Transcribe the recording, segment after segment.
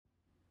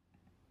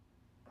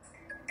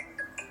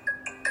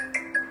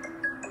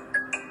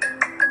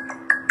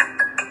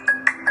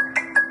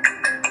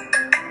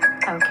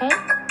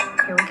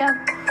go.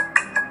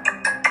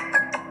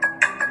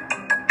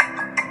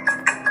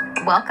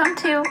 Welcome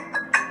to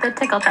the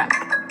Tickle Trunk.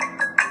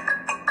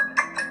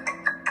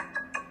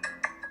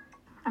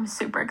 I'm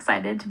super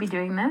excited to be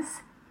doing this.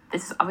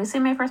 This is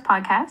obviously my first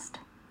podcast.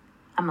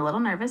 I'm a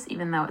little nervous,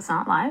 even though it's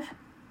not live.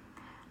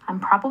 I'm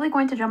probably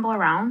going to jumble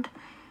around.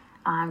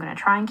 I'm going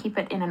to try and keep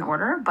it in an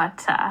order,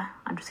 but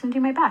I'm just going to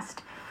do my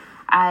best.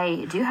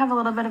 I do have a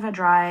little bit of a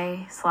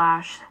dry /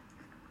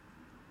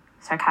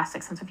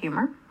 sarcastic sense of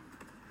humor.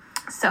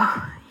 So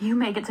you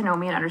may get to know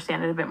me and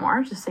understand it a bit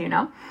more, just so you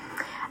know.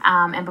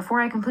 And before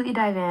I completely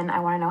dive in,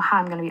 I want to know how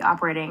I'm going to be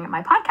operating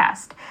my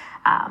podcast.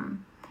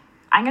 I'm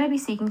going to be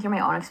speaking through my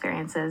own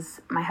experiences.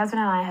 My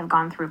husband and I have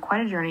gone through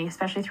quite a journey,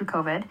 especially through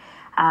COVID.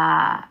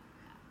 I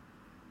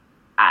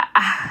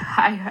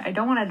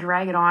don't want to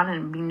drag it on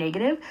and be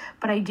negative,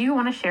 but I do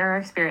want to share our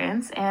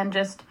experience and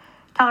just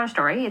tell our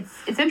story.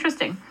 It's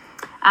interesting.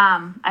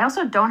 I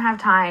also don't have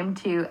time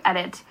to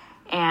edit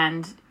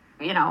and,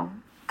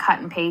 cut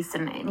and paste.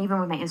 And even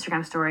with my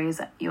Instagram stories,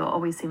 you'll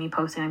always see me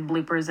posting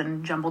bloopers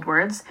and jumbled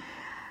words.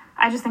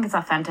 I just think it's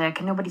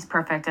authentic. Nobody's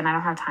perfect, and I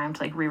don't have time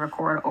to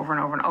re-record over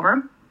and over and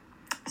over.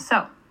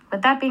 So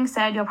with that being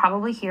said, you'll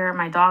probably hear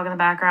my dog in the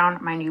background,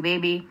 my new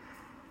baby,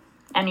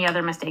 any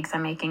other mistakes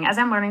I'm making as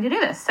I'm learning to do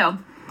this. So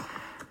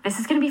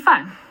this is going to be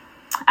fun.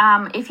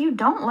 If you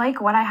don't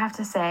like what I have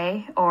to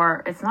say,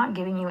 or it's not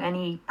giving you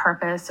any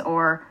purpose,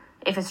 or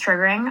if it's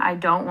triggering, I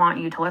don't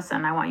want you to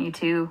listen. I want you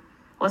to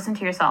listen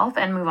to yourself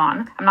and move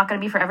on. I'm not going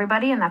to be for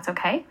everybody, and that's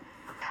okay.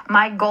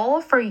 My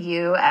goal for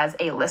you as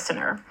a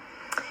listener,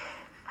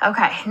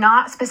 okay,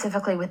 not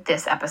specifically with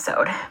this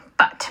episode,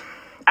 but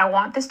I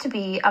want this to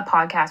be a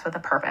podcast with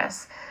a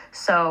purpose.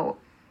 So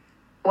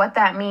what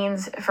that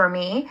means for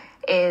me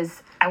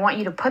is I want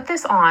you to put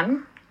this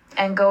on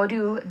and go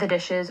do the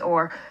dishes,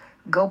 or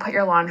go put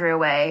your laundry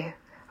away.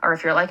 Or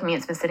if you're like me,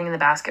 it's been sitting in the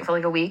basket for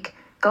a week,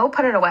 go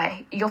put it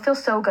away. You'll feel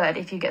so good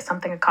if you get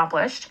something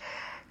accomplished.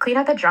 Clean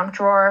out the junk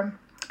drawer,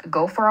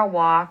 go for a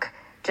walk,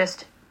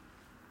 just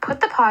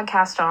put the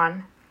podcast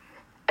on,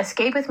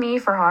 escape with me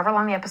for however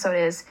long the episode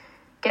is,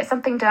 get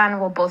something done.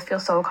 We'll both feel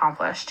so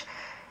accomplished.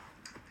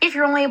 If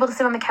you're only able to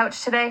sit on the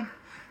couch today,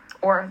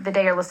 or the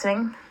day you're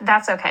listening,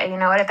 that's okay. You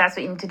know what? If that's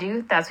what you need to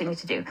do, that's what you need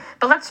to do.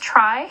 But let's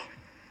try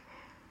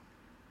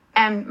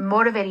and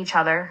motivate each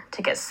other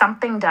to get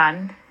something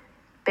done,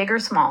 big or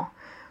small,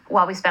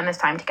 while we spend this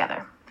time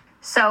together.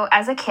 So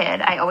as a kid,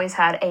 I always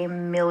had a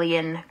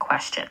million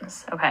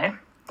questions, okay?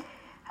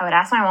 I would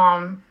ask my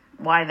mom,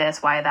 why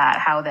this, why that,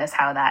 how this,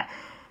 how that.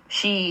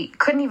 She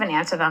couldn't even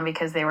answer them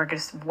because they were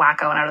just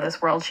wacko and out of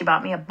this world. She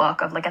bought me a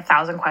book of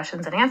 1,000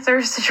 questions and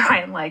answers to try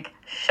and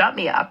shut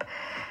me up.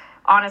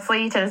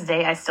 Honestly, to this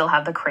day, I still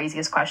have the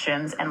craziest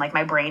questions, and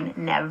my brain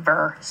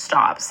never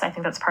stops. I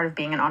think that's part of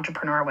being an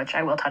entrepreneur, which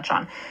I will touch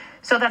on.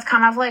 So that's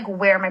kind of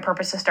where my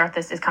purpose to start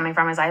this is coming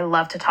from, is I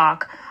love to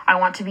talk. I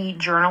want to be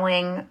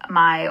journaling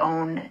my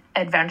own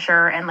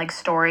adventure and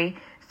story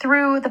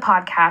through the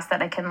podcast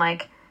that I can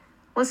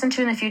listen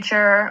to in the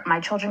future. My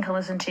children can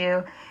listen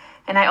to.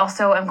 And I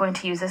also am going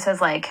to use this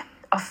as a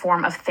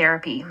form of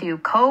therapy to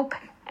cope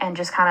and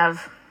just kind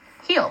of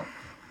heal.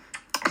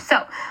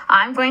 So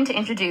I'm going to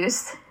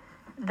introduce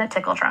the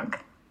Tickle Trunk.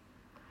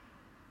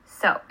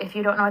 So if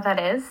you don't know what that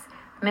is,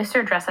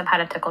 Mr. Dressup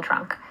had a tickle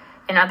trunk.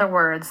 In other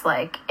words,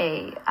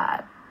 a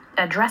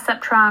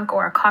dress-up trunk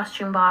or a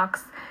costume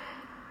box.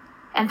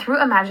 And through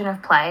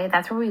imaginative play,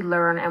 that's where we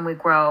learn and we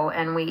grow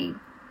and we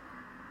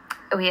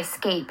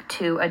escape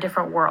to a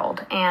different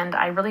world. And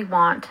I really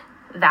want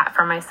that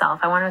for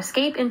myself. I want to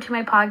escape into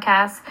my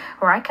podcast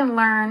where I can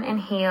learn and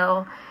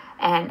heal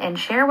and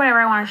share whatever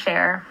I want to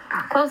share,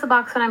 close the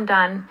box when I'm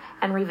done,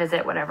 and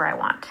revisit whatever I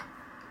want.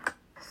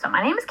 So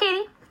my name is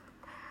Katie.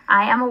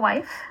 I am a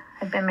wife.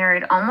 I've been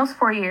married almost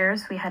 4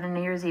 years. We had a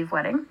New Year's Eve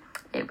wedding.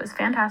 It was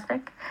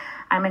fantastic.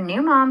 I'm a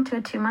new mom to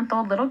a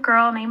 2-month-old little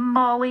girl named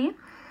Molly.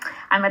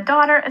 I'm a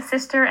daughter, a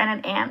sister, and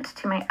an aunt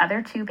to my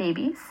other 2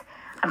 babies.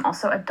 I'm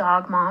also a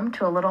dog mom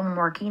to a little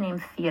Morkie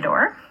named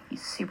Theodore.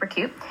 He's super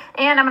cute.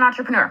 And I'm an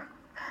entrepreneur.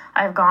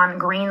 I've gone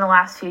green the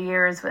last few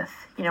years with,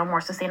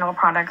 more sustainable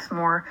products,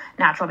 more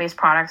natural-based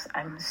products.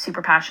 I'm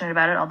super passionate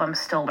about it, although I'm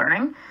still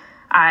learning.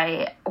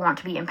 I want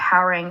to be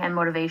empowering and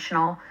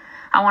motivational.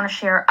 I want to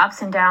share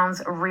ups and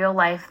downs, real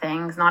life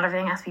things. Not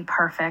everything has to be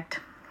perfect.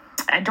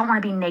 I don't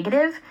want to be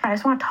negative. I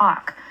just want to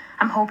talk.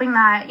 I'm hoping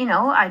that,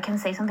 I can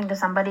say something to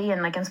somebody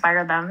and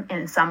inspire them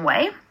in some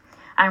way.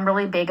 I'm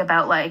really big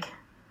about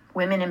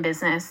women in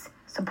business,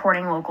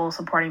 supporting local,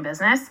 supporting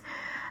business.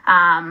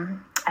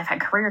 I've had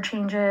career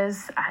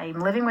changes. I'm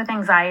living with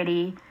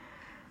anxiety.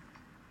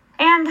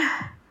 And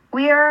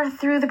we are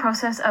through the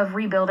process of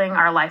rebuilding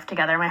our life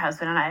together, my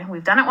husband and I.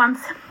 We've done it once.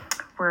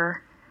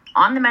 We're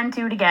on the mend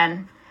to it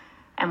again.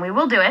 And we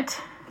will do it.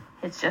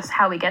 It's just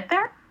how we get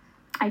there.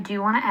 I do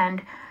want to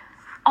end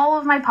all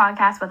of my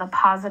podcasts with a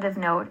positive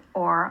note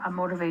or a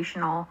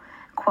motivational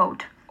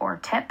quote or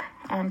tip.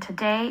 And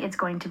today it's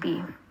going to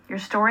be, your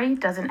story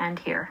doesn't end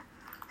here.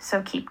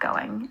 So keep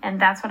going.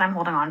 And that's what I'm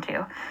holding on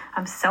to.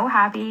 I'm so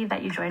happy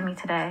that you joined me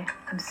today.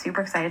 I'm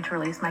super excited to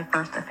release my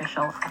first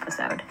official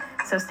episode.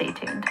 So stay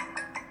tuned.